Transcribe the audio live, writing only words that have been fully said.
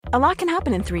A lot can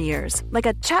happen in 3 years, like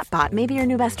a chatbot may be your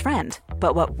new best friend.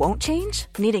 But what won't change?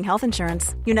 Needing health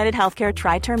insurance. United Healthcare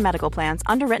Tri-Term Medical Plans,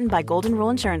 underwritten by Golden Rule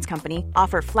Insurance Company,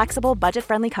 offer flexible,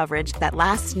 budget-friendly coverage that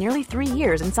lasts nearly 3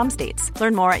 years in some states.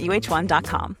 Learn more at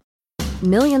uh1.com.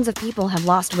 Millions of people have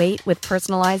lost weight with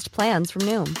personalized plans from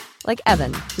Noom. Like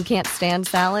Evan, who can't stand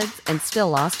salads and still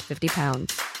lost 50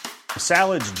 pounds.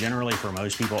 Salads generally for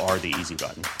most people are the easy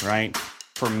button, right?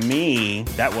 For me,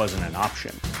 that wasn't an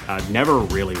option. I never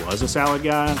really was a salad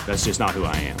guy. That's just not who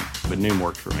I am. But Noom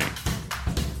worked for me.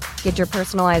 Get your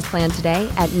personalized plan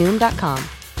today at Noom.com.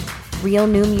 Real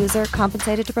Noom user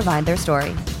compensated to provide their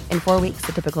story. In 4 weeks,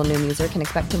 the typical Noom user can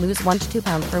expect to lose 1 to 2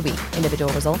 pounds per week.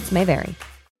 Individual results may vary.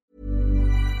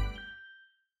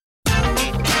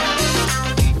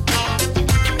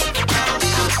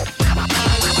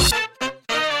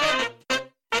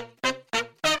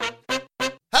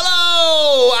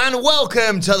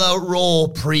 Welcome to the Raw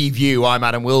Preview. I'm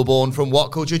Adam Wilborn from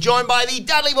What Culture, joined by the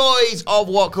Dudley Boys of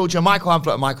What Culture, Michael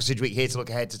Hamflett and Michael Sidgwick, here to look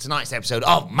ahead to tonight's episode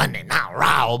of Monday Night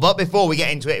Raw. But before we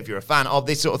get into it, if you're a fan of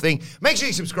this sort of thing, make sure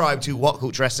you subscribe to What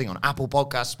Culture Wrestling on Apple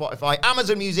Podcasts, Spotify,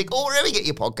 Amazon Music, or wherever you get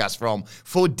your podcasts from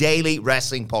for daily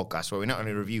wrestling podcasts, where we not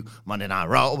only review Monday Night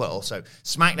Raw, but also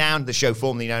SmackDown, the show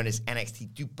formerly known as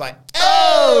NXT 2.0,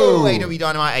 AEW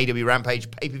Dynamite, AEW Rampage,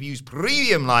 pay-per-views,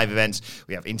 premium live events.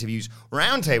 We have interviews,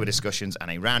 roundtable discussions,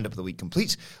 and a roundup of the week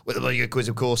complete with a bloody quiz,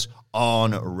 of course,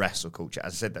 on Wrestle Culture.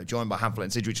 As I said, though, joined by Hamflett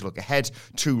and Sidgwick to look ahead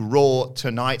to Raw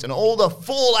tonight and all the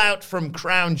fallout from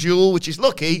Crown Jewel, which is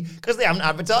lucky because they haven't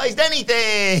advertised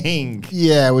anything.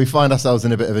 Yeah, we find ourselves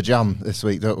in a bit of a jam this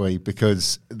week, don't we?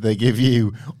 Because they give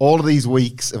you all of these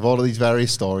weeks of all of these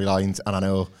various storylines, and I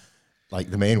know, like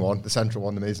the main one, the central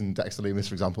one, the Miz and Dexter Lumis,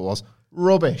 for example, was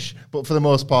rubbish. But for the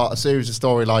most part, a series of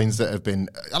storylines that have been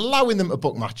allowing them to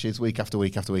book matches week after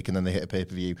week after week, and then they hit a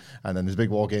pay-per-view, and then there's a big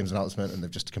War Games announcement, and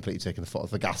they've just completely taken the foot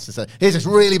off the gas to say, here's this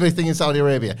really big thing in Saudi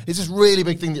Arabia. Here's this really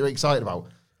big thing that you're excited about.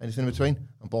 Anything in between?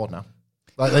 I'm bored now.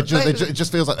 Like it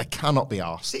just feels like they cannot be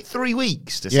arsed. Is it 3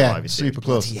 weeks to Survivor Series? Super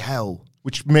close. Bloody hell.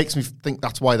 Which makes me think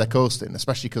that's why they're coasting,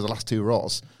 especially because the last 2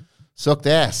 Raws sucked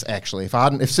ass, actually.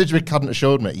 If Sidgwick hadn't have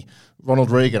showed me Ronald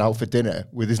Reagan out for dinner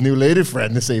with his new lady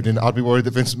friend this evening, I'd be worried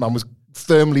that Vincent Mann was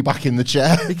firmly back in the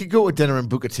chair. He could go to dinner and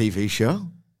book a TV show.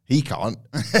 He can't.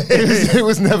 It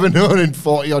was never known in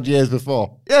 40-odd years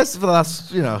before. Yes, for the last,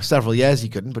 several years he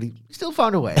couldn't, but he still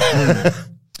found a way.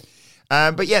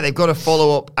 But yeah, they've got a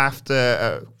follow-up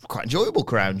after quite enjoyable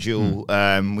Crown Jewel.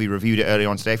 We reviewed it earlier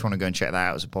on today. If you want to go and check that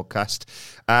out as a podcast.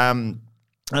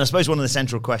 And I suppose one of the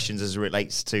central questions as it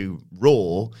relates to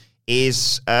Raw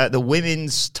is the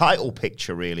women's title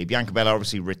picture, really. Bianca Belair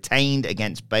obviously retained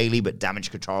against Bayley, but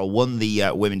Damage Control won the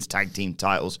women's tag team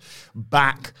titles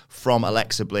back from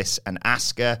Alexa Bliss and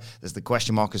Asuka. There's the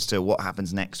question mark as to what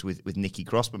happens next with Nikki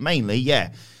Cross, but mainly,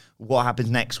 what happens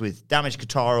next with Damage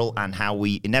Control and how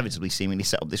we inevitably seemingly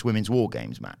set up this women's War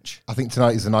Games match. I think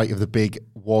tonight is the night of the big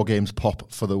War Games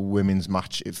pop for the women's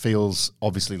match. It feels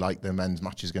obviously like the men's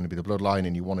match is going to be the Bloodline,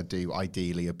 and you want to do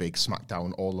ideally a big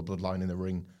SmackDown, all the Bloodline in the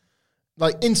ring.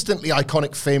 Like instantly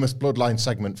iconic, famous Bloodline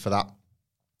segment for that.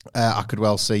 I could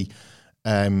well see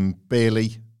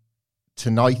Bayley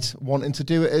tonight wanting to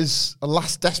do it as a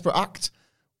last desperate act.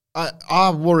 I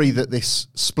worry that this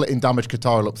splitting Damage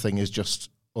Control up thing is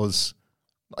just us.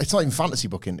 It's not even fantasy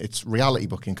booking, it's reality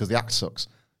booking because the act sucks.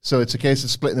 So it's a case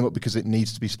of splitting them up because it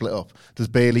needs to be split up. Does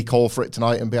Bayley call for it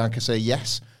tonight and Bianca say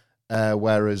yes?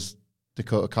 Whereas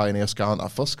Dakota Kai and Io Sky aren't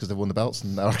that fussed because they've won the belts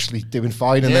and they're actually doing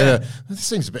fine. And this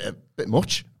seems a bit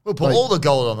much. We'll put all the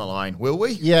gold on the line, will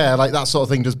we? Yeah, like that sort of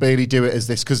thing. Does Bayley do it as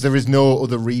this? Because there is no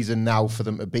other reason now for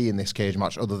them to be in this cage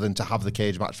match other than to have the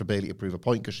cage match for Bayley to prove a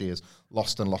point because she has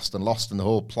lost and lost and lost and the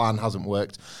whole plan hasn't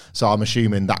worked. So I'm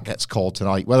assuming that gets called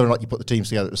tonight. Whether or not you put the teams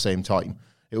together at the same time,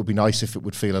 it would be nice if it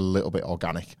would feel a little bit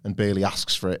organic and Bayley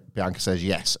asks for it, Bianca says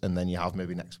yes, and then you have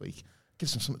maybe next week.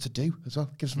 Gives them something to do as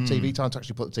well. Gives them TV time to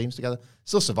actually put the teams together.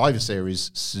 Still Survivor Series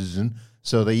season,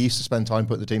 so they used to spend time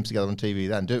putting the teams together on TV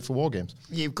then. Do it for War Games.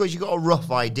 Yeah, because you've got a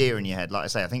rough idea in your head. Like I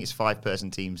say, I think it's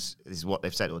 5-person teams, this is what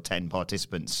they've said, or 10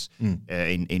 participants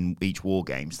in each War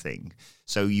Games thing.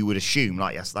 So you would assume,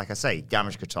 like I say,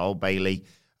 Damage Control, Bayley,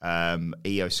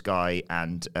 Io Sky,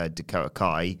 and Dakota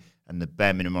Kai, and the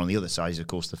bare minimum on the other side is, of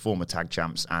course, the former tag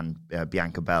champs and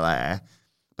Bianca Belair.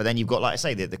 But then you've got, like I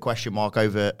say, the question mark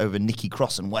over Nikki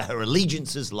Cross and where her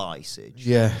allegiances lie, Sid.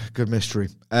 Yeah, good mystery.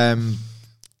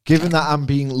 Given that I'm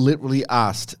being literally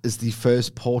asked as the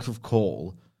first port of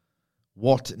call,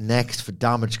 what next for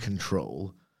Damage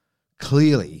Control,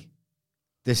 clearly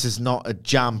this is not a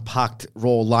jam-packed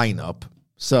Raw lineup.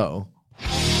 So...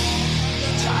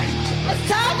 It's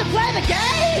time to play the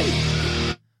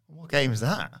game! game is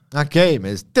that? That game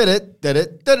is did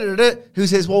it. Who's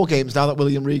his War Games now that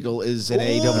William Regal is in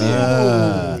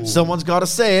AEW? Someone's got to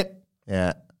say it.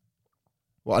 Yeah.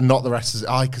 Well, and not the wrestlers.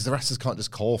 Because the wrestlers can't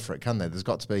just call for it, can they? There's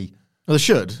got to be. Well, they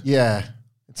should. Yeah.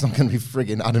 It's not going to be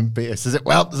frigging Adam Pearce, is it?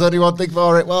 Well, there's only one thing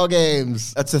for it. War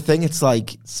Games. That's the thing. It's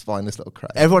like Spineless little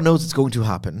crap. everyone knows it's going to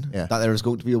happen. Yeah. That there is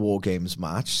going to be a War Games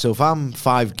match. So if I'm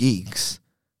 5 geeks,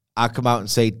 I come out and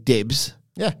say dibs.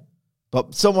 Yeah.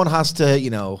 But someone has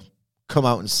to, come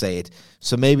out and say it.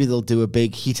 So maybe they'll do a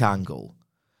big heat angle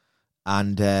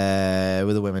and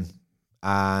with the women.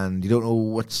 And you don't know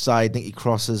which side Nikki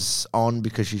Cross is on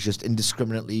because she's just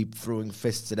indiscriminately throwing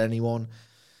fists at anyone.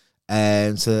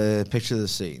 And so picture the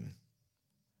scene.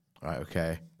 Right,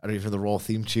 okay. I don't even have the Raw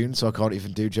theme tune, so I can't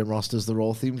even do Jim Ross does the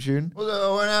Raw theme tune. We're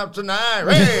going out tonight.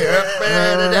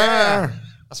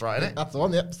 That's right, isn't it? That's the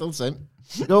one, yep, still the same.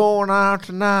 Going out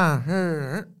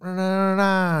tonight.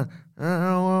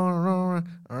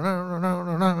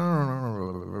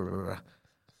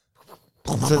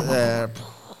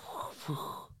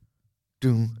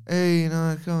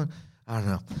 I don't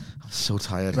know. I'm so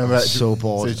tired. I'm so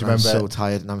bored. I'm so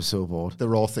tired and I'm so bored. The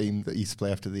Raw theme that used to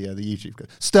play after the YouTube goes,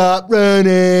 Stop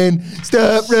running!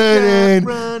 Stop running!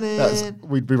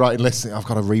 We'd be writing lists. I've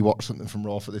got to rewatch something from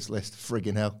Raw for this list.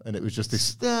 Friggin' hell. And it was just this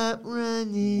Stop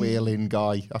running. wailing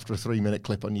guy after a 3-minute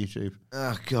clip on YouTube.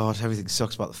 Oh, God. Everything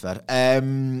sucks about the Fed.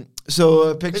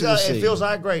 So picture the scene. It feels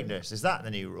like greatness. Is that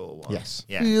the new Raw one? Yes.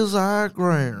 Yeah. Feels like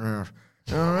greatness.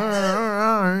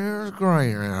 It's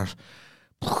greatness.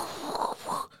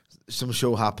 Some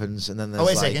show happens and then there's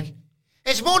Wait a second.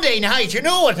 It's Monday night. You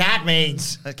know what that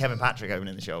means. That's Kevin Patrick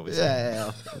opening the show.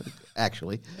 Yeah.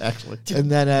 Actually.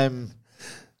 And then,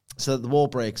 so the war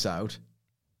breaks out.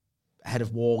 Head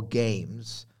of War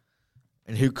Games.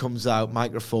 And who comes out,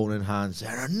 microphone in hand,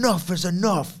 saying, enough is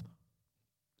enough.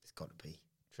 It's got to be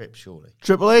Tripp, surely.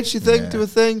 Triple H, you think, do a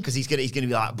thing? Because he's gonna be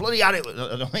like, bloody at it.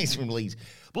 He's from Leeds.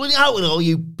 Bloody out with all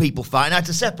you people fighting. I had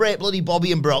to separate bloody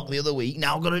Bobby and Brock the other week.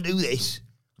 Now I'm going to do this.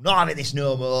 I'm not having this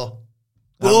no more.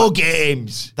 War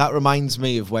Games. That reminds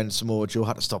me of when Samoa Joe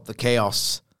had to stop the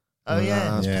chaos. Oh,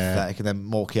 yeah. That's pathetic. And then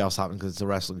more chaos happened because it's a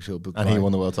wrestling show. And he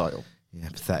won the world title. Yeah,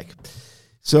 pathetic.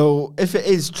 So if it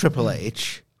is Triple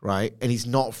H, right, and he's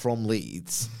not from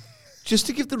Leeds, just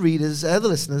to give the readers, the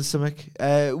listeners, something,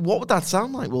 what would that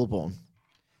sound like, Wilborn?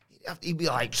 He'd be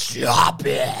like, stop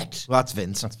it. Well, that's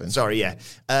Vince. Sorry, yeah.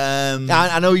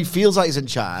 I know he feels like he's in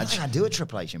charge. I do a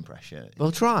Triple H impression.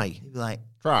 Well, try. He'd be like,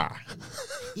 Try.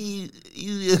 It's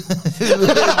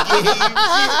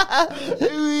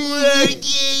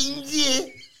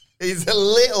a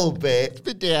little bit.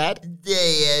 But Dad.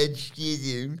 It's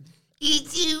a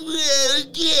War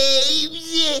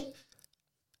Games.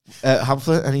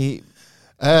 Hamlet,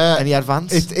 any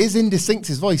advance? It is indistinct,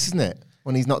 his voice, isn't it?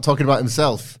 When he's not talking about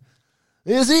himself.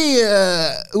 Is he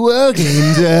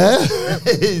working,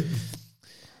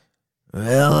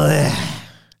 Well,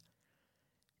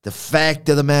 the fact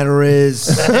of the matter is,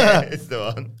 It's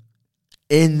the one.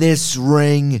 in this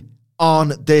ring,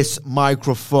 on this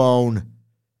microphone,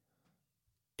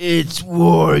 it's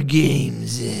War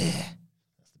Games.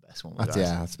 Best one.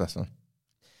 That's the best one.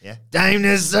 Yeah. Time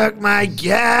to suck my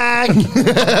cock.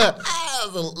 That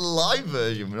was a live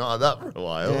version. We've not had that for a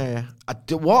while. Yeah.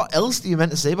 What else do you meant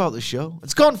to say about the show?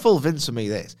 It's gone full Vince for me,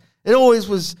 this. It always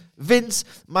was Vince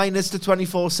minus the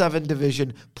 24/7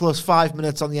 division plus 5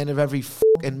 minutes on the end of every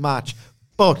fucking match.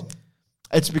 But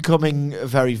it's becoming a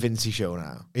very Vincey show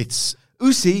now. It's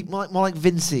Usi, more like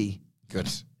Vincey. good.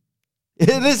 It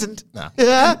isn't. No.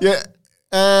 Yeah.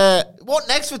 Yeah. What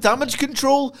next for Damage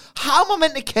Control? How am I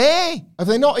meant to care? Have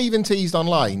they not even teased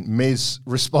online Miz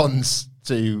responds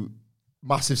to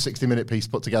massive 60-minute piece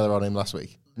put together on him last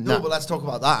week? No, but let's talk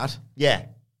about that. Yeah.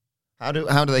 How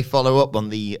do they follow up on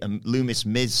the Loomis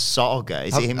Miz saga?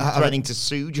 Is it him threatening to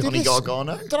sue Johnny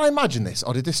Gargano? Did I imagine this,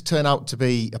 or did this turn out to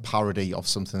be a parody of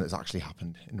something that's actually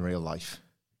happened in real life?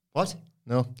 What?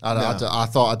 No, I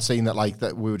thought I'd seen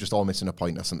that we were just all missing a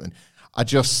point or something.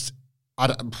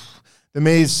 The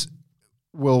Miz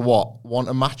will want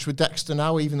a match with Dexter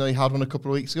now, even though he had one a couple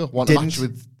of weeks ago. A match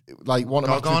with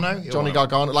Gargano? Johnny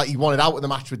Gargano. Like he wanted out with the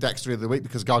match with Dexter the other week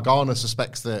because Gargano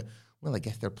suspects that. Well, I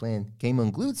guess they're playing Game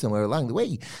Unglued somewhere along the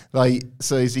way. Like,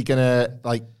 so is he gonna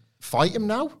fight him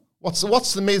now? What's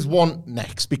the Miz want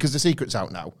next? Because the secret's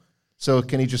out now. So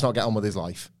can he just not get on with his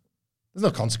life? There's no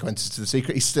consequences to the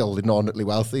secret. He's still inordinately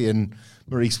wealthy, and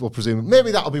Maurice will presume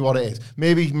maybe that'll be what it is.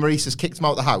 Maybe Maurice has kicked him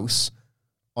out of the house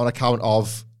on account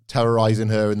of terrorizing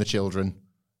her and the children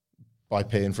by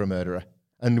paying for a murderer.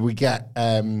 And we get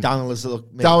Down on his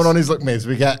luck, Miz. down on his luck, Miz.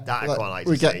 We get That I'd quite like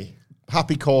to see.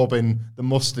 Happy Corbin, the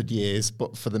mustard years,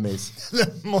 but for the Miz.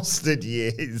 The mustard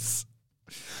years.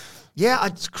 Yeah,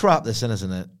 it's crap, this,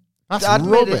 isn't it? That's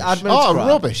Admit rubbish. it, admit it's crap.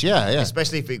 Rubbish, yeah.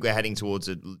 Especially if we're heading towards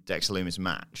a Dexter Lumis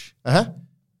match.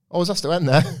 Always has to end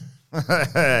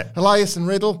there. Elias and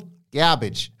Riddle,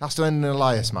 garbage. Has to end in an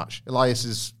Elias match. Elias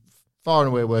is far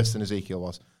and away worse than Ezekiel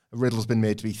was. Riddle's been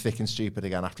made to be thick and stupid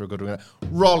again after a good win.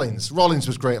 Rollins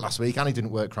was great last week, and he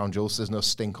didn't work Crown Jewel, so there's no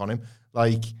stink on him.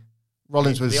 Like,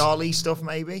 Rollins was... The Ali stuff,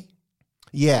 maybe?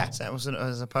 Yeah. So that was an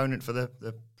opponent for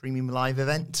the Premium Live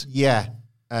event? Yeah.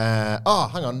 Hang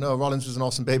on. No, Rollins was an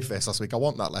awesome babyface last week. I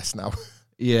want that less now.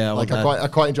 Yeah. I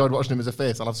quite enjoyed watching him as a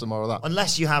face. I'll have some more of that.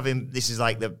 Unless you have him... This is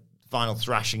like the final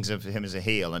thrashings of him as a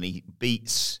heel, and he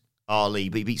beats Ali,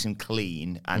 but he beats him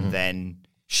clean, and then...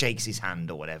 shakes his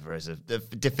hand or whatever as a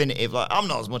definitive, like, I'm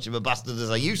not as much of a bastard as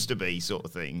I used to be sort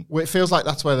of thing. Well, it feels like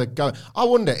that's where they're going. I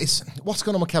wonder, what's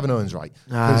going on with Kevin Owens, right?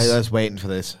 I was waiting for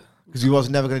this. Because he was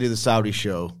never going to do the Saudi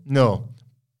show. No.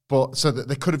 But so that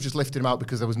they could have just lifted him out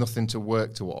because there was nothing to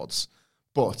work towards.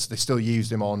 But they still used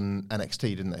him on NXT,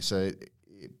 didn't they? So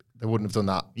they wouldn't have done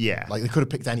that. Yeah. Like, they could have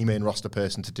picked any main roster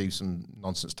person to do some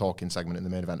nonsense talking segment in the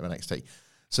main event of NXT.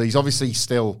 So he's obviously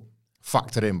still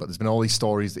factored in, but there's been all these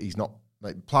stories that he's not...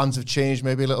 Like, plans have changed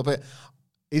maybe a little bit.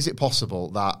 Is it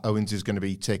possible that Owens is going to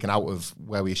be taken out of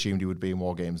where we assumed he would be in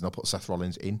War Games and they'll put Seth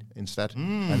Rollins in instead?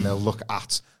 And they'll look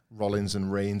at Rollins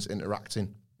and Reigns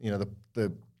interacting. You know,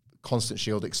 the constant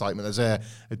Shield excitement. There's a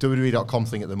WWE.com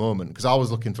thing at the moment, because I was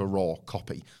looking for Raw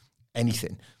copy,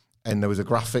 anything. And there was a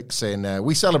graphic saying,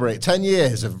 we celebrate 10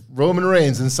 years of Roman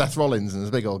Reigns and Seth Rollins. And there's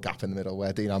a big old gap in the middle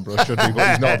where Dean Ambrose should be,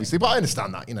 but he's not, obviously. But I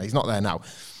understand that. You know, he's not there now.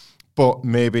 But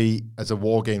maybe as a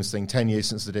War Games thing, 10 years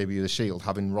since the debut of the Shield,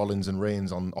 having Rollins and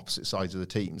Reigns on opposite sides of the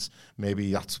teams,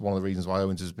 maybe that's one of the reasons why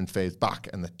Owens has been phased back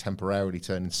and they're temporarily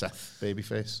turning Seth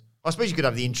babyface. I suppose you could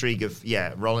have the intrigue of,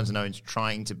 Rollins and Owens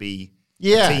trying to be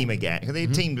a team again. Because they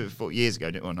teamed before years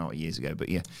ago. Well, not years ago, but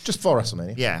yeah. Just for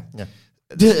WrestleMania. Yeah.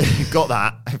 You've got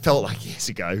that. It felt like years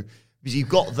ago. Because you've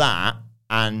got that.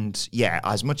 And,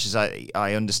 as much as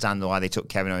I understand why they took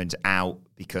Kevin Owens out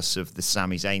because of the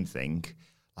Sami Zayn thing...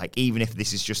 Like, even if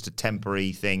this is just a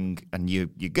temporary thing and you're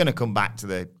going to come back to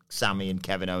the Sami and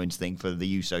Kevin Owens thing for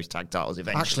the Usos tag titles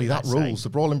eventually. Actually, that rules. The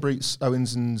Brawling Brutes,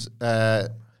 Owens and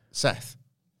Seth.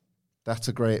 That's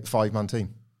a great 5-man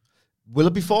team. Will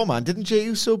it be 4-man? Didn't Jey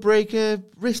Uso break a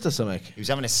wrist or something? He was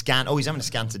having a scan. Oh, he's having a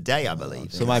scan today, I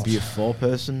believe. So it might be a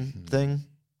 4-person thing.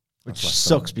 Which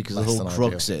sucks because the whole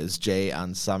crux is Jey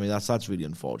and Sami. That's really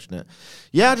unfortunate.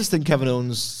 Yeah, I just think Kevin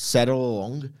Owens said all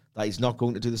along that he's not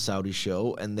going to do the Saudi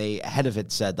show, and they, ahead of it,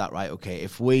 said that, right, okay,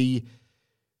 if we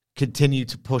continue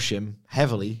to push him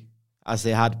heavily, as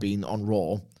they had been on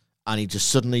Raw, and he just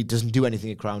suddenly doesn't do anything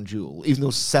at Crown Jewel, even though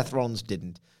Seth Rollins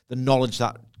didn't, the knowledge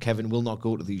that Kevin will not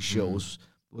go to these shows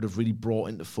would have really brought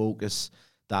into focus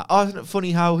that, isn't it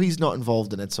funny how he's not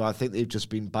involved in it? So I think they've just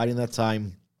been biding their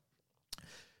time.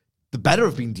 The better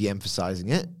have been de-emphasizing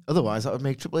it. Otherwise, that would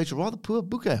make Triple H a rather poor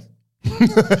booker.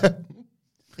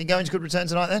 Think Owens could return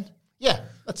tonight then? Yeah,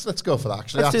 let's go for that,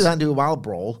 actually. Let's do that and do a wild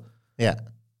brawl. Yeah.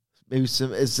 Maybe is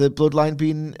the Bloodline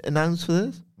being announced for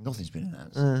this? Nothing's been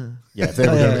announced. If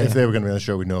they were going to be on the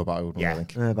show, we'd know about it, wouldn't we, I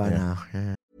think? By now,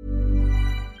 yeah.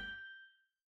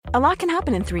 A lot can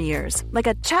happen in 3 years, like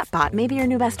a chatbot may be your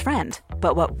new best friend.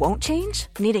 But what won't change?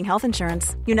 Needing health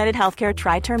insurance. United Healthcare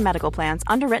Tri-Term Medical Plans,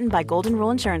 underwritten by Golden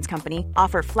Rule Insurance Company,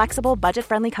 offer flexible,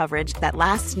 budget-friendly coverage that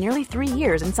lasts nearly 3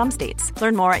 years in some states.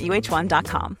 Learn more at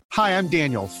UH1.com. Hi, I'm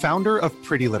Daniel, founder of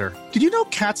Pretty Litter. Did you know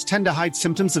cats tend to hide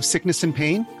symptoms of sickness and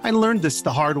pain? I learned this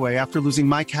the hard way after losing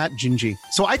my cat, Gingy.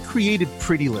 So I created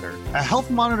Pretty Litter, a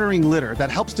health monitoring litter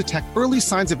that helps detect early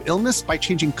signs of illness by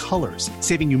changing colors,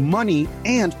 saving you money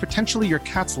and potentially your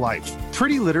cat's life.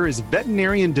 Pretty Litter is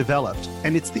veterinarian developed,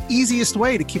 and it's the easiest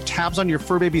way to keep tabs on your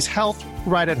fur baby's health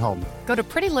right at home. Go to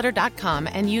prettylitter.com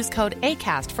and use code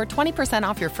ACAST for 20%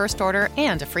 off your first order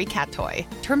and a free cat toy.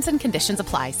 Terms and conditions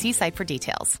apply. See site for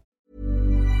details.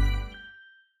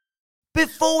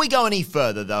 Before we go any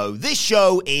further, though, this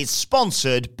show is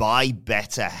sponsored by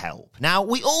BetterHelp. Now,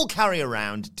 we all carry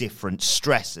around different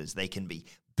stressors. They can be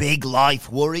big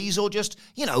life worries or just,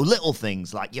 little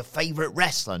things like your favorite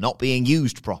wrestler not being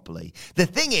used properly. The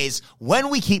thing is, when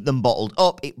we keep them bottled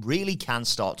up, it really can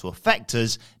start to affect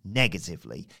us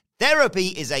negatively. Therapy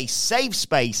is a safe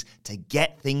space to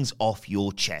get things off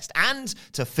your chest and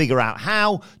to figure out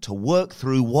how to work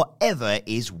through whatever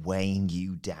is weighing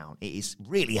you down. It is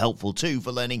really helpful too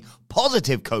for learning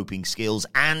positive coping skills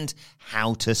and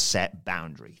how to set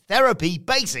boundaries. Therapy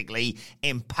basically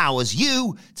empowers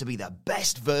you to be the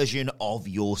best version of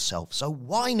yourself. So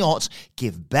why not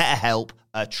give BetterHelp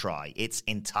a try. It's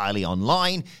entirely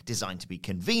online, designed to be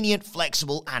convenient,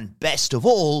 flexible, and best of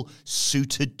all,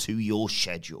 suited to your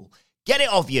schedule. Get it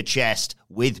off your chest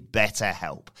with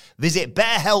BetterHelp. Visit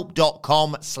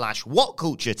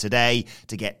betterhelp.com/whatculture today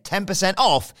to get 10%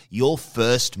 off your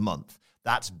first month.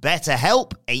 That's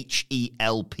BetterHelp,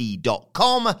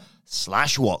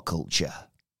 HELP.com/whatculture.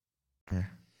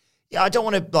 Yeah, I don't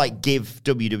want to give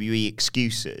WWE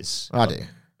excuses. I do.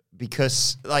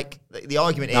 Because the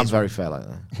argument I'm is very fair like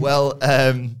that. Well,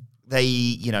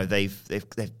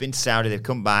 they've been Saudi, they've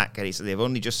come back, and they've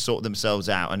only just sorted themselves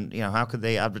out. And how could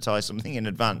they advertise something in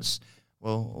advance?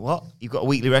 Well, what? You've got a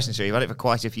weekly wrestling show. You've had it for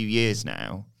quite a few years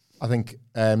now. I think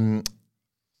I'm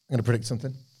going to predict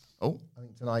something. Oh, I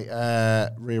think tonight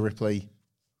Rhea Ripley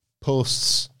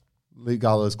posts Luke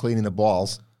Gallows cleaning the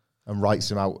balls and writes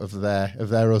him out of their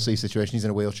OC situation. He's in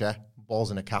a wheelchair,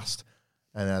 balls in a cast,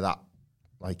 and that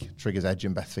triggers Edge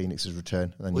and Beth Phoenix's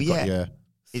return. And then you've got your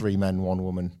 3 men, 1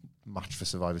 woman match for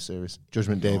Survivor Series.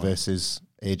 Judgment Day versus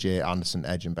AJ Anderson,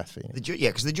 Edge, and Beth Phoenix.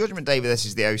 Because the Judgment Day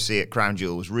versus the OC at Crown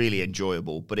Jewel was really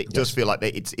enjoyable, but it does feel like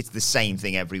it's the same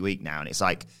thing every week now, and it's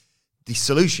like the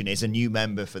solution is a new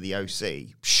member for the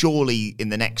OC. Surely in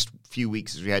the next few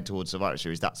weeks as we head towards Survivor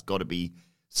Series, that's got to be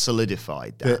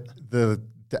solidified. The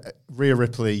Rhea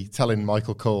Ripley telling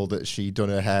Michael Cole that she'd done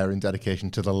her hair in dedication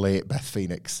to the late Beth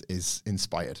Phoenix is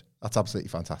inspired. That's absolutely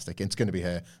fantastic. It's going to be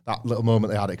her. That little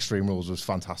moment they had at Extreme Rules was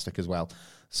fantastic as well.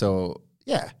 So,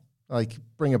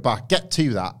 bring it back. Get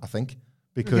to that, I think.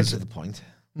 Because get to the point.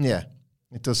 Yeah.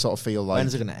 It does sort of feel like...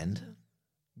 When's it going to end?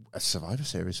 A Survivor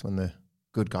Series when the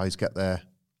good guys get their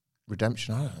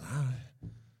redemption. I don't know.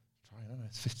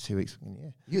 It's 52 weeks.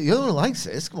 Yeah. You're the one who likes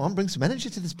this. Come on, bring some energy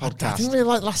to this podcast. I didn't really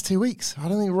like the last 2 weeks. I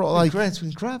don't think Raw it's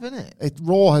been crap, isn't it?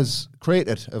 Raw has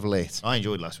created of late. I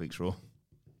enjoyed last week's Raw.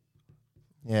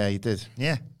 Yeah, you did.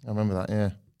 Yeah. I remember that,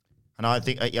 yeah. And I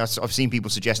think I've seen people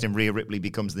suggesting Rhea Ripley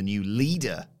becomes the new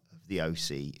leader of the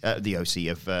OC of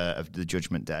the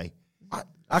Judgment Day. I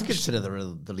consider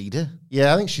the leader.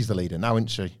 Yeah, I think she's the leader now, isn't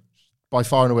she? By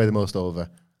far and away the most over.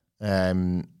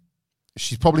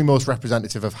 She's probably most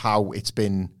representative of how it's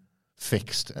been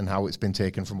fixed and how it's been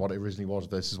taken from what it originally was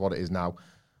versus what it is now.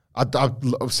 I've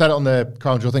said it on the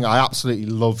Crown Jewel thing. I absolutely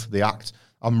love the act.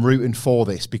 I'm rooting for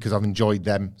this because I've enjoyed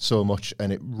them so much,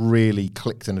 and it really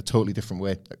clicked in a totally different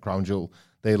way at Crown Jewel.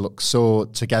 They look so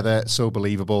together, so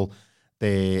believable.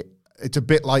 It's a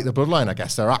bit like the Bloodline, I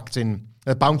guess. They're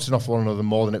bouncing off one another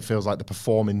more than it feels like they're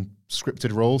performing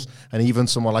scripted roles. And even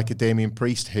someone like a Damian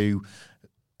Priest, who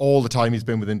all the time he's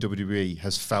been within WWE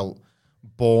has felt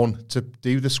born to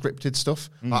do the scripted stuff.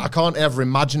 I can't ever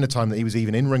imagine a time that he was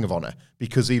even in Ring of Honor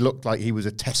because he looked like he was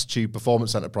a test tube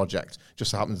performance center project.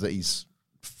 Just so happens that he's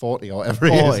 40 or whatever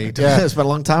he is. Yeah. Spent a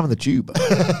long time in the tube.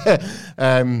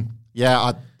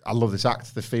 I love this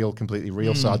act. They feel completely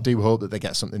real. So I do hope that they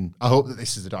get something. I hope that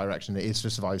this is the direction it is for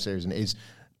Survivor Series, and it is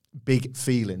big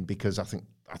feeling because I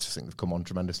just think they've come on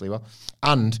tremendously well.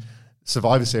 And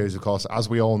Survivor Series, of course, as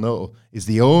we all know, is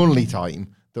the only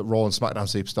time that Raw and SmackDown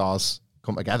superstars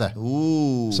come together.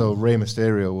 Ooh. So Rey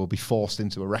Mysterio will be forced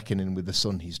into a reckoning with the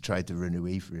son he's tried to run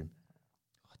away from.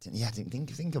 I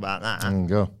didn't think about that. There you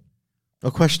go.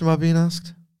 No question about being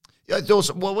asked? Yeah,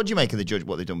 also, what do you make of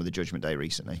what they've done with the Judgment Day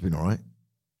recently? It's been all right.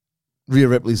 Rhea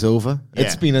Ripley's over. Yeah.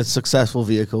 It's been a successful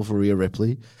vehicle for Rhea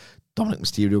Ripley. Dominic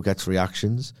Mysterio gets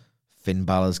reactions. Finn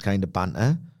Balor's kind of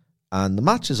banter. And the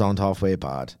matches aren't halfway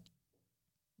bad.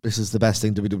 This is the best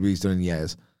thing WWE's done in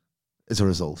years as a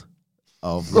result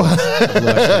of low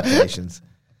expectations.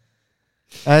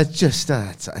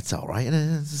 It's all right.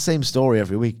 It's the same story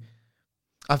every week.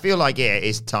 I feel like it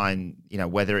is time,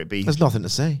 whether it be... There's nothing to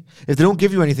say. If they don't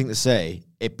give you anything to say,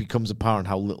 it becomes apparent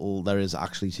how little there is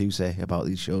actually to say about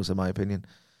these shows, in my opinion.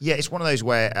 Yeah, it's one of those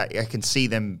where I can see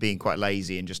them being quite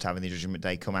lazy and just having the Judgment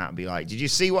Day come out and be like, did you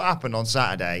see what happened on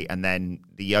Saturday? And then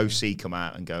the OC come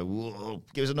out and go, whoa,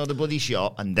 give us another bloody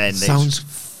shot. And then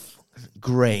Sounds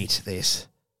great, this.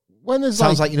 When there's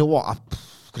Sounds like, you know what, I'm going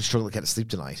to struggle to get to sleep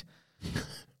tonight.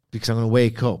 Because I'm going to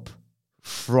wake up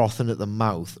frothing at the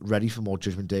mouth, ready for more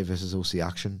Judgment Day versus OC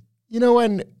action. You know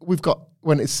when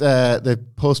it's the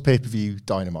post pay-per-view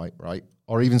Dynamite, right?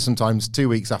 Or even sometimes 2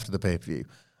 weeks after the pay-per-view,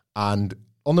 and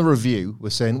on the review we're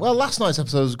saying, well, last night's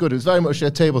episode was good. It was very much a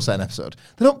table setting episode.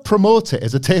 They don't promote it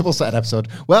as a table setting episode.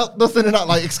 Well, nothing in that.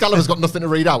 Like Excalibur's got nothing to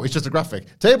read out. It's just a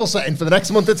graphic. Table setting for the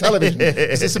next month of television.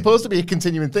 It's supposed to be a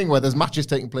continuing thing where there's matches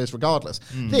taking place regardless.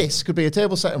 This could be a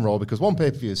table setting Raw because one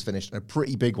pay-per-view is finished and a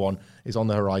pretty big one is on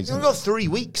the horizon. We've got 3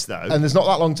 weeks though. And there's not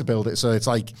that long to build it. So it's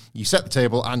like you set the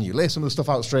table and you lay some of the stuff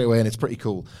out straight away and it's pretty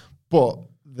cool. But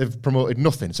they've promoted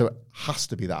nothing, so it has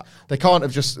to be that. They can't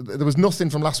have just... There was nothing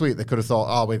from last week they could have thought,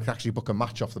 oh, we could actually book a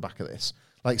match off the back of this.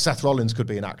 Like, Seth Rollins could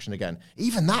be in action again.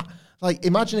 Even that, like,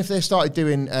 imagine if they started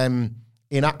doing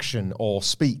in action or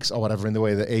speaks or whatever in the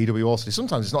way that AEW also do.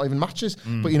 Sometimes it's not even matches,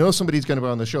 but you know somebody's going to be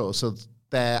on the show, so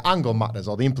their angle matters,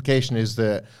 or the implication is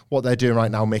that what they're doing right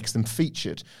now makes them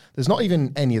featured. There's not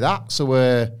even any of that, so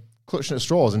we're clutching at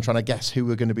straws and trying to guess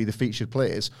who are going to be the featured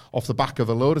players off the back of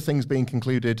a load of things being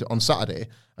concluded on Saturday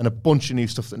and a bunch of new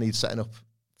stuff that needs setting up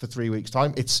for 3 weeks'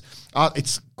 time. It's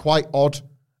quite odd.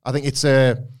 I think it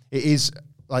is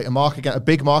like a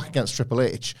big mark against Triple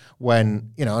H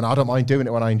when, you know, and I don't mind doing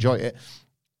it when I enjoy it,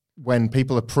 when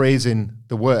people are praising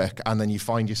the work and then you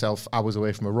find yourself hours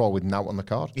away from a Raw with Now on the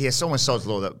card. Yeah, someone sod's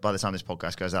law that by the time this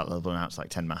podcast goes out, they'll announce like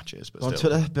 10 matches. But On still.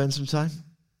 Twitter, burn some time.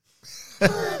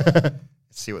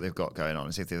 See what they've got going on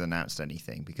and see if they've announced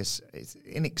anything, because it's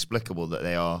inexplicable that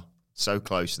they are so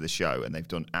close to the show and they've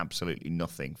done absolutely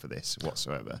nothing for this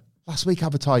whatsoever. Last week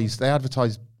they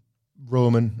advertised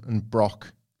Roman and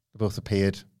Brock. They both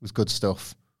appeared. It was good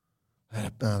stuff.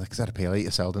 Because they had a PLE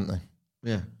to sell, didn't they?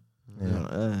 Yeah. No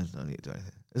need to do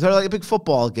anything. Is there like a big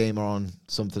football game on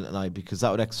something tonight? Because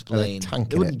that would explain.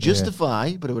 It wouldn't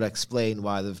justify, but it would explain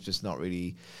why they've just not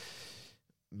really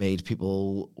made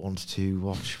people want to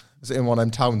watch. Is it in one of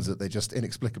them towns that they just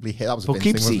inexplicably hate? That was a big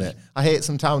thing, wasn't it? I hate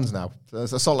some towns now. So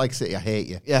Salt Lake City, I hate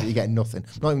you. Yeah. You get nothing.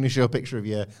 I'm not even going to show a picture of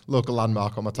your local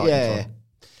landmark on my Titan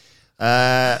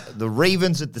phone. The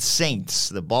Ravens at the Saints.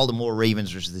 The Baltimore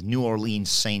Ravens versus the New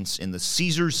Orleans Saints in the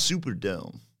Caesars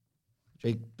Superdome.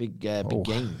 Big game. Big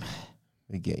game.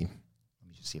 Let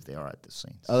me just see if they are at the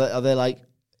Saints. Are they like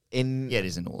in? Yeah, it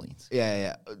is in New Orleans.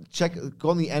 Yeah. Go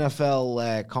on the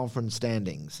NFL conference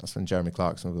standings. That's when Jeremy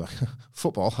Clarkson was like,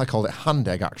 football. I called it hand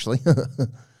egg, actually.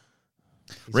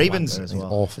 Ravens as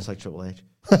well. Awful. Just like Triple H.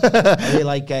 Are they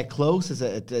like close? Is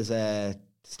it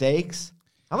stakes?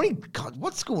 How many? God,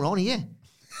 what's going on here?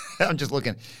 I'm just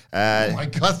looking. Oh my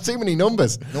God, too many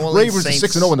numbers. Ravens are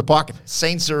 6-0 in the pocket.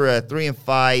 Saints are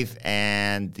 3-5,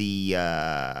 and the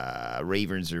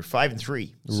Ravens are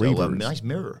 5-3. So nice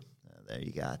mirror. There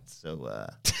you got. So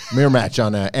mirror match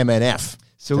on MNF.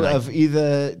 So tonight. have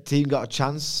either team got a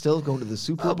chance still going to the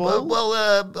Super Bowl?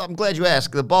 Well, I'm glad you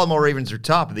asked. The Baltimore Ravens are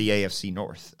top of the AFC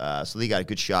North, so they got a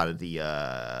good shot at the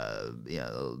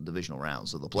divisional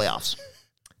rounds of the playoffs.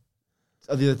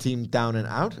 Are the other team down and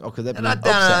out? Or could they be Not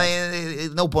upset?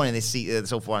 down. No point in this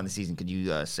so far in the season could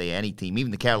you say any team,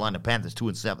 even the Carolina Panthers,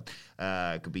 2-7,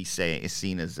 could be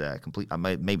seen as complete.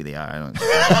 Maybe they are. I don't know.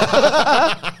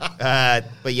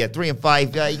 But yeah,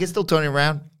 3-5. You can still turn it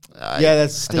around.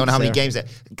 That's. I don't know how many games.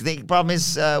 The problem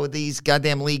is with these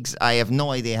goddamn leagues, I have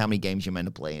no idea how many games you're meant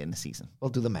to play in the season. We'll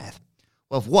do the math.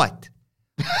 Well, what?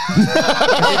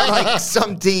 Like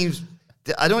some teams.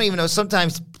 I don't even know.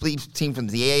 Sometimes team from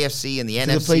the AFC and the NFC.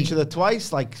 They play each other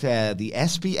twice, like the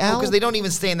SPL? Because they don't even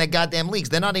stay in their goddamn leagues.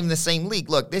 They're not even the same league.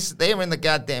 Look, they are in the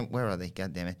goddamn... Where are they?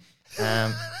 God damn it.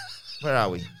 Where are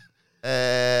we?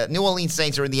 New Orleans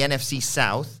Saints are in the NFC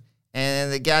South,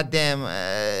 and the goddamn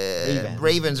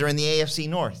Ravens are in the AFC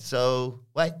North. So,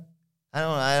 what?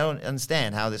 I don't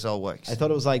understand how this all works. I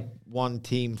thought it was like one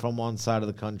team from one side of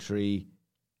the country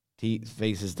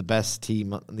faces the best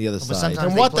team on the other side.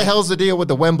 And what the hell's the deal with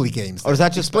the Wembley games? Or is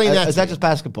that just Explain that is that just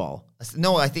basketball?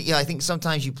 No, I think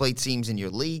sometimes you play teams in your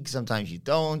league, sometimes you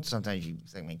don't, sometimes you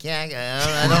think,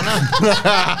 yeah, I don't know.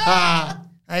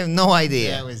 I have no idea.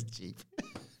 Yeah, it was cheap.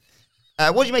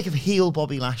 What do you make of heel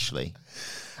Bobby Lashley?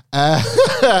 I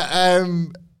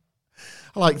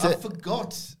liked it. I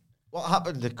forgot what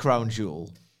happened to Crown Jewel.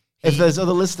 If there's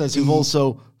other listeners who've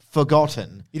also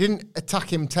forgotten. He didn't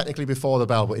attack him technically before the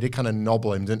bell, but he did kind of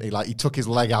nobble him, didn't he? Like, he took his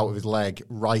leg out of his leg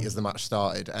right as the match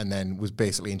started and then was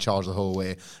basically in charge the whole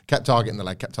way. Kept targeting the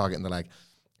leg.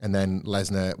 And then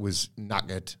Lesnar was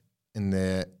knackered in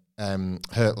the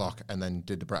hurt lock and then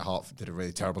did a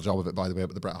really terrible job of it, by the way,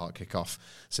 but the Bret Hart kickoff.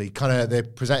 So they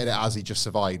presented it as he just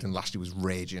survived and Lashley was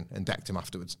raging and decked him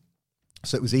afterwards.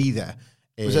 So it was either...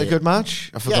 Was it a good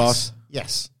match? I forgot.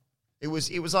 Yes. It was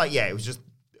just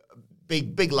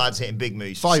big lads hitting big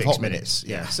moves. 5 6 hot minutes.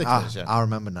 Yeah, 6 minutes, yeah. I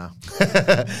remember now.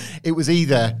 It was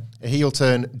either a heel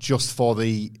turn just for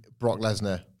the Brock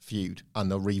Lesnar feud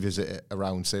and they'll revisit it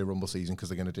around, say, Rumble season because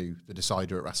they're going to do the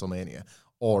decider at WrestleMania,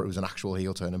 or it was an actual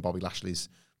heel turn and Bobby Lashley's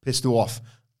pissed off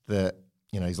that,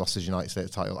 you know, he's lost his United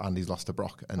States title and he's lost to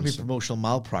Brock. And That'd be promotional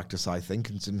malpractice, I think,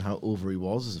 considering how over he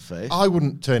was as a face. I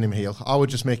wouldn't turn him heel. I would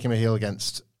just make him a heel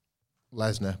against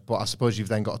Lesnar, but I suppose you've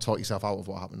then got to talk yourself out of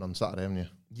what happened on Saturday, haven't you?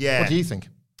 Yeah. What do you think?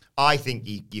 I think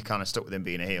you kind of stuck with him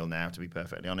being a heel now, to be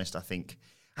perfectly honest. I think,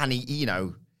 and he, you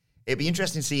know, It'd be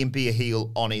interesting to see him be a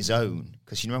heel on his own.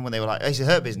 Because you remember when they were like, it's a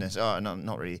Hurt Business. Oh, no,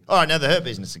 not really. Oh, no, the Hurt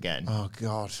Business again. Oh,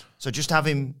 God. So just have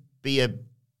him be a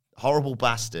horrible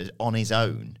bastard on his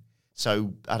own.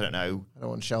 So, I don't know. I don't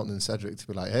want Shelton and Cedric to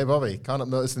be like, hey, Bobby, can't help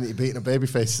noticing that you're beating up baby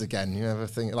faces again. You ever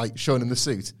think, like, showing him the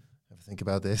suit? Ever think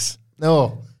about this?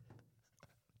 No.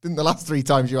 Didn't the last 3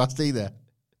 times you asked either.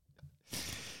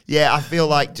 Yeah, I feel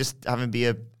like just having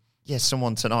be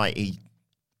someone tonight, he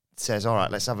says, all right,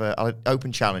 let's have an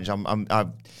open challenge.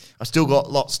 I've still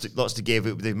got lots to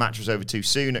give. The match was over too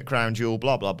soon at Crown Jewel,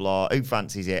 blah, blah, blah. Who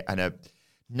fancies it? And a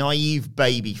naive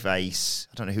baby face,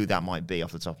 I don't know who that might be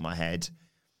off the top of my head,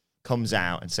 comes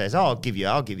out and says, I'll give you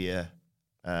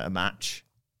a match.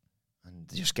 And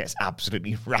just gets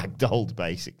absolutely ragdolled,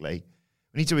 basically.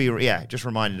 We need to be, just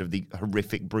reminded of the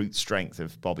horrific brute strength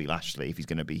of Bobby Lashley if he's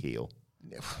going to be heel.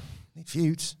 Need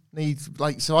feuds.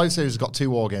 Survivor Series has got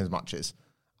 2 War Games matches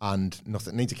and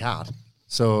nothing. Needs a card.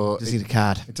 So Does need a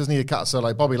card. It does need a card. So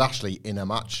like Bobby Lashley in a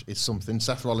match is something.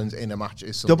 Seth Rollins in a match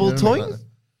is something. Double toy?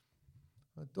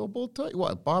 A double toy?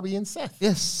 What? Bobby and Seth?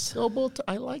 Yes. Double toy.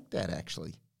 I like that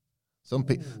actually. Some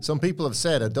people have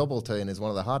said a double turn is one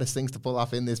of the hardest things to pull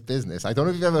off in this business. I don't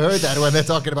know if you've ever heard that when they're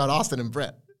talking about Austin and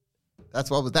Brett. That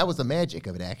was the magic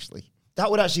of it actually. That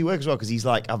would actually work as well because he's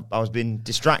like, I was been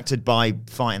distracted by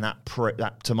fighting that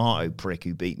tomato prick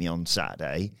who beat me on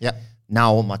Saturday. Yeah.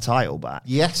 Now I want my title back.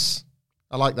 Yes.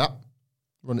 I like that.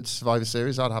 Run it to Survivor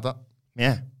Series. I'd have that.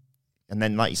 Yeah. And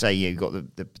then, like you say, you've got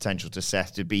the potential to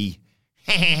Seth to be,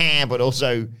 but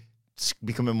also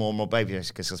becoming more and more babyface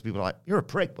because people are like, you're a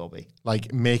prick, Bobby.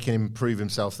 Like making him prove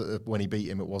himself that when he beat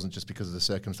him, it wasn't just because of the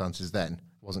circumstances then.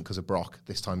 It wasn't because of Brock.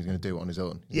 This time he's going to do it on his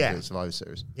own. He's going to do the Survivor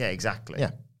Series. Yeah, exactly.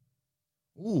 Yeah.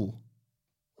 Ooh.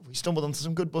 We stumbled onto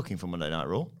some good booking for Monday Night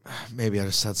Raw. Maybe I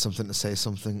just had something to say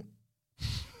something.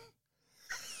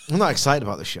 I'm not excited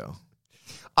about the show.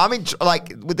 I'm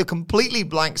with the completely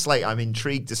blank slate, I'm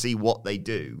intrigued to see what they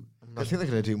do. I think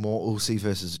they're going to do more OC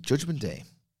versus Judgment Day.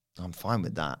 I'm fine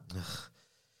with that.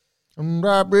 I'm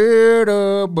right about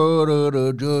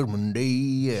the Judgment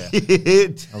Day.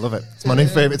 I love it. It's my new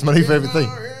favorite. It's my new favorite thing.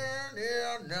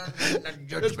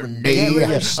 Judgment Day. I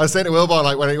was saying to Wilbur,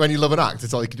 like when you love an act,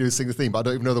 it's all you can do is sing the theme, but I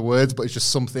don't even know the words, but it's just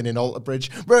something in Alter Bridge.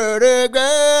 Judgment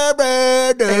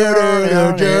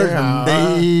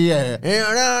Day.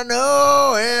 And I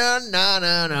know, and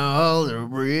I know the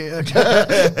bridge.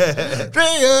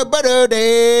 Say better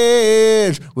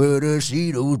days, where to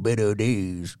see those better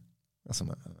days. That's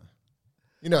something.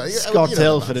 You know, Scott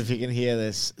Telford, if you can hear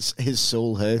this, his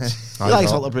soul hurts. He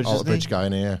likes Alter Bridge, Alter Bridge guy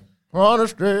in here.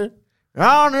 Honesty.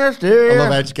 I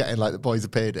love Edge getting like the boys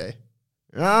of Payday.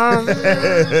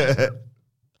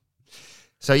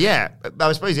 So yeah,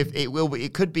 I suppose if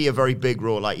it could be a very big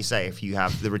Raw, like you say, if you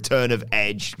have the return of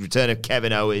Edge, return of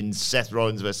Kevin Owens, Seth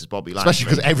Rollins versus Bobby Lashley.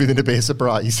 Especially because everything would be a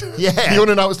surprise. Yeah. The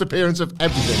unannounced appearance of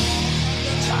everything.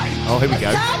 Oh, here we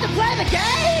go. Time to play the game!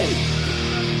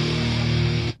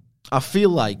 I feel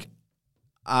like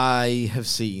I have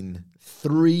seen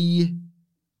 3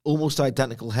 almost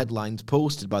identical headlines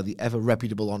posted by the ever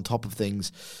reputable On Top of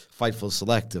Things Fightful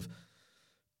Selective.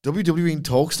 WWE in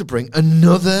talks to bring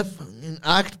another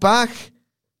act back.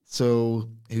 So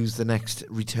who's the next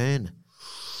return?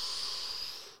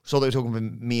 So they were talking about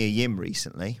Mia Yim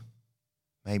recently.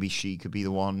 Maybe she could be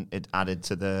the one added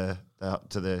to the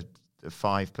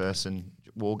 5-person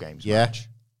War Games match.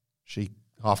 She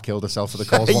half killed herself for the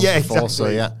cause once before. Exactly. So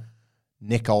yeah,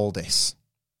 Nick Aldis.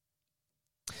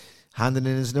 Handing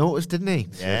in his notice, didn't he?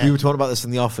 Yeah. We were talking about this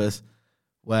in the office,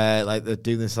 where like they're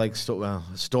doing this like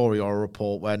story or a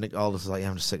report where Nick Aldis is like,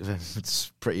 I'm just sick of him.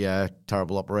 It's pretty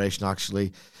terrible operation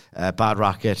actually, bad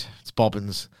racket. It's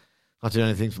bobbins. Not doing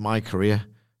anything for my career.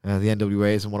 The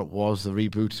NWA isn't what it was. The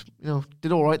reboot,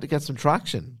 did all right to get some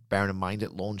traction. Bearing in mind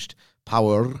it launched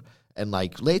Power in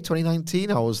like late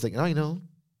 2019. I was thinking,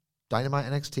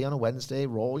 Dynamite NXT on a Wednesday,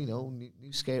 Raw,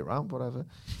 new skate ramp, whatever.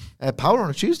 Power on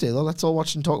a Tuesday, though. Let's all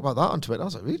watch and talk about that on Twitter. I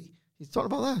was like, really? He's talking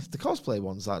about that? The cosplay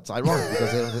ones. That's ironic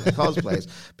because they don't think the cosplays.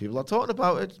 People are talking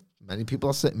about it. Many people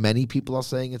are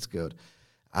saying it's good,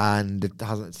 and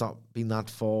it's not been that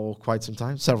for quite some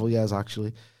time, several years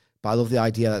actually. But I love the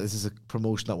idea that this is a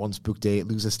promotion that once booked a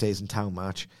loser stays in town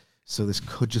match. So this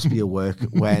could just be a work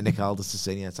where Nick Aldis is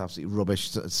saying, it's absolutely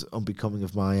rubbish. It's unbecoming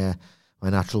of my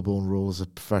natural born role as a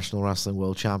professional wrestling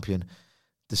world champion.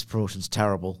 This promotion's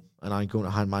terrible, and I'm going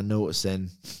to hand my notice in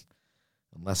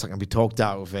unless I can be talked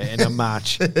out of it in a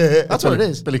match. That's what it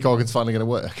is. Billy Corgan's finally going to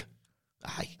work.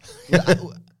 Aye.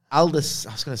 Aldis,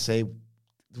 I was going to say,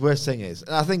 the worst thing is,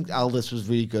 and I think Aldis was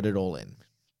really good at All In,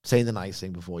 saying the nice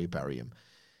thing before you bury him.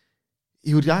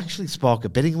 He would actually spark a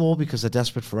bidding war because they're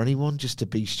desperate for anyone just to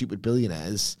be stupid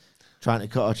billionaires trying to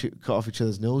cut off each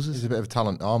other's noses. It's a bit of a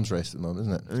talent arms race at the moment,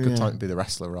 isn't it? It's a good time to be the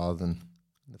wrestler rather than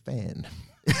the fan.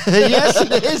 Yes,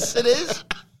 it is. It is.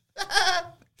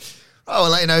 Oh,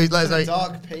 well, let you know.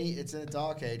 It's in a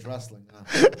dark age wrestling now.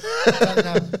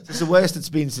 It's the worst it's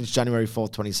been since January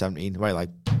 4th, 2017. Right, like,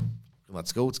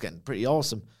 let's go. It's getting pretty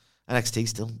awesome. NXT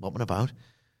still bopping about.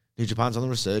 New Japan's on the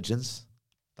resurgence.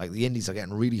 Like, the indies are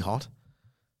getting really hot.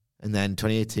 And then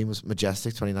 2018 was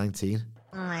majestic. 2019.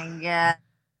 Oh my God.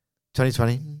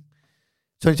 2020.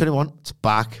 2021. It's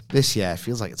back. This year, it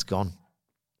feels like it's gone.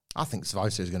 I think Survivor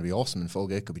Series is going to be awesome, and Full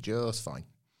Gear could be just fine.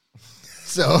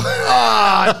 So,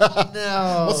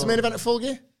 No. What's the main event at Full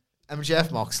Gear?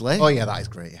 MJF Moxley. Oh yeah, that is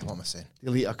great. What am I saying? The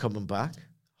Elite are coming back.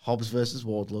 Hobbs versus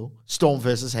Wardlow. Storm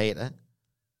versus Hater.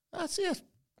 That's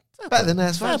Better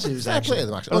than Survivor Series, actually.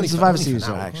 Only Survivor for Series,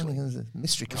 now. actually. Only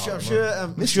mystery I'm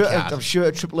card. sure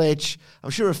a Triple H. I'm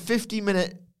sure a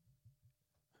 50-minute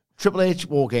Triple H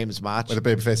War Games match Where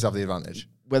the babyfaces have the advantage.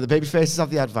 where the babyfaces have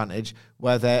the advantage,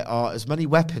 where there are as many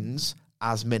weapons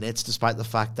as minutes, despite the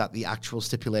fact that the actual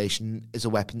stipulation is a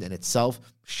weapon in itself.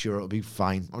 I'm sure it'll be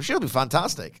fine. I'm sure it'll be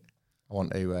fantastic. I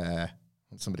want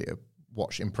somebody to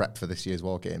watch in prep for this year's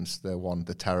War Games.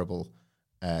 The terrible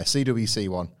CWC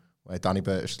one, where Danny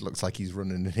Burch looks like he's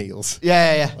running in heels.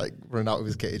 Yeah. Like running out of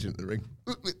his cage into the ring.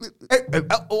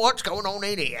 What's going on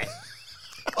in here?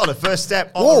 Oh, the first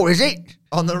step. Is it?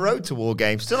 On the road to War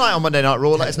Games tonight on Monday Night Raw.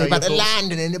 Let us know about your the thoughts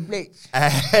landing in the blitz.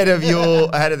 ahead of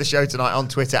the show tonight on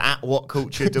Twitter at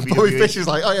WhatCultureWWE. Bobby Fish is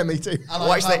like, oh yeah, me too.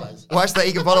 Watch that.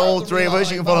 You can follow all three of us.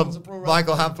 You can follow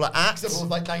Michael Hampler at.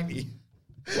 like 90.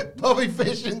 Bobby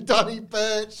Fish and Danny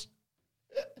Burch.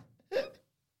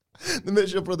 The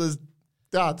Mitchell brothers'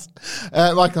 dads.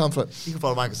 Michael Hampler. You can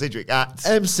follow Michael Sidgwick at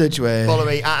M. Sidgway. Follow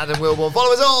me at Adam Wilborn.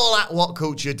 Follow us all at What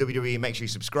Culture WWE. Make sure you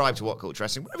subscribe to What Culture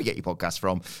Wrestling, wherever you get your podcasts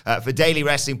from. For daily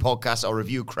wrestling podcasts, our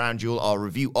review of Crown Jewel, our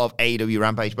review of AEW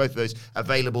Rampage, both of those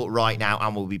available right now,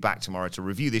 and we'll be back tomorrow to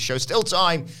review this show. Still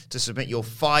time to submit your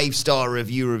 5-star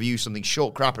review, something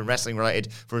short, crap, and wrestling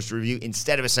related for us to review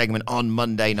instead of a segment on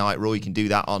Monday Night Raw. You can do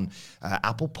that on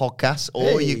Apple Podcasts,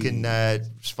 or you can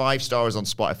 5-stars on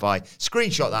Spotify.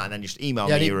 Screenshot that and then just email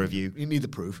me your review. You need the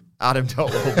proof.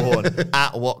 Adam.Wilborn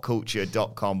at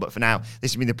whatculture.com. But for now,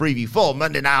 this has been the preview for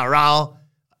Monday Night Raw.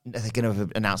 They're going to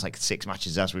announce like 6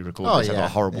 matches as we record this. I've got a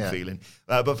horrible feeling.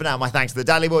 But for now, my thanks to the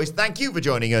Dudley Boys. Thank you for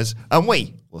joining us, and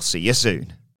we will see you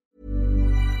soon.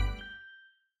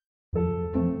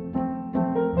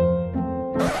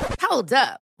 Hold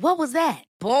up. What was that?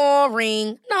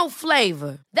 Boring. No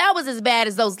flavor. That was as bad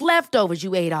as those leftovers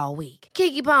you ate all week.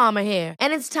 Keke Palmer here,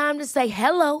 and it's time to say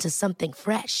hello to something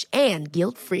fresh and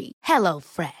guilt-free. Hello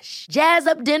Fresh. Jazz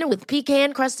up dinner with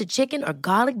pecan-crusted chicken or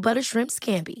garlic butter shrimp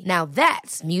scampi. Now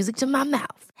that's music to my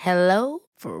mouth. Hello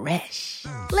Fresh.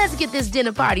 Let's get this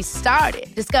dinner party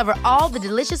started. Discover all the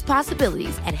delicious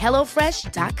possibilities at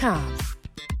HelloFresh.com.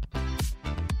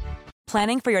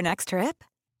 Planning for your next trip?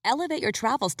 Elevate your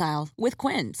travel style with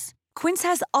Quince. Quince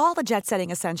has all the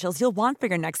jet-setting essentials you'll want for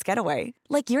your next getaway,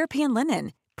 like European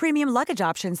linen, premium luggage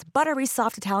options, buttery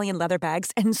soft Italian leather bags,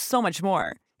 and so much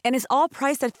more. And is all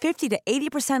priced at 50 to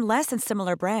 80% less than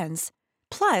similar brands.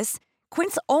 Plus,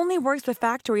 Quince only works with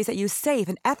factories that use safe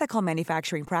and ethical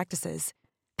manufacturing practices.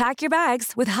 Pack your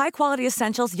bags with high-quality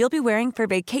essentials you'll be wearing for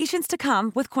vacations to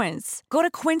come with Quince. Go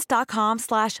to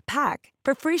quince.com/pack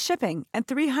for free shipping and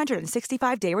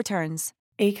 365-day returns.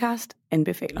 Acast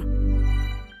anbefaler.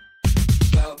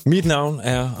 Mit navn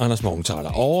er Anders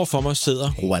Morgenthaler. Over for mig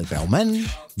sidder Roald Bergmann.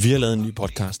 Vi har lavet en ny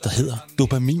podcast, der hedder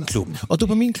Dopaminklubben. Og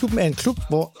Dopaminklubben er en klub,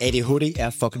 hvor ADHD er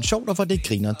fucking sjovt, og hvor det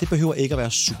griner. Det behøver ikke at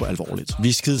være super alvorligt. Vi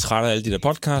er skide trætte af alle de der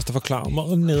podcasts, der forklarer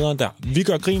mig nederen der. Vi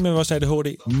gør grin med vores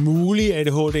ADHD. Mulig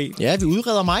ADHD. Ja, vi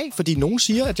udreder mig, fordi nogen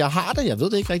siger, at jeg har det. Jeg ved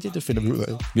det ikke rigtigt, det finder vi ud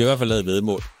af. Vi har i hvert fald lavet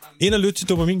væddemål. Ind og lyt til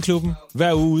Dopaminklubben.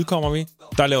 Hver uge udkommer vi.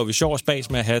 Der laver vi sjov og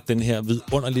spas med at have den her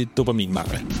vidunderlige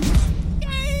dopaminmangel.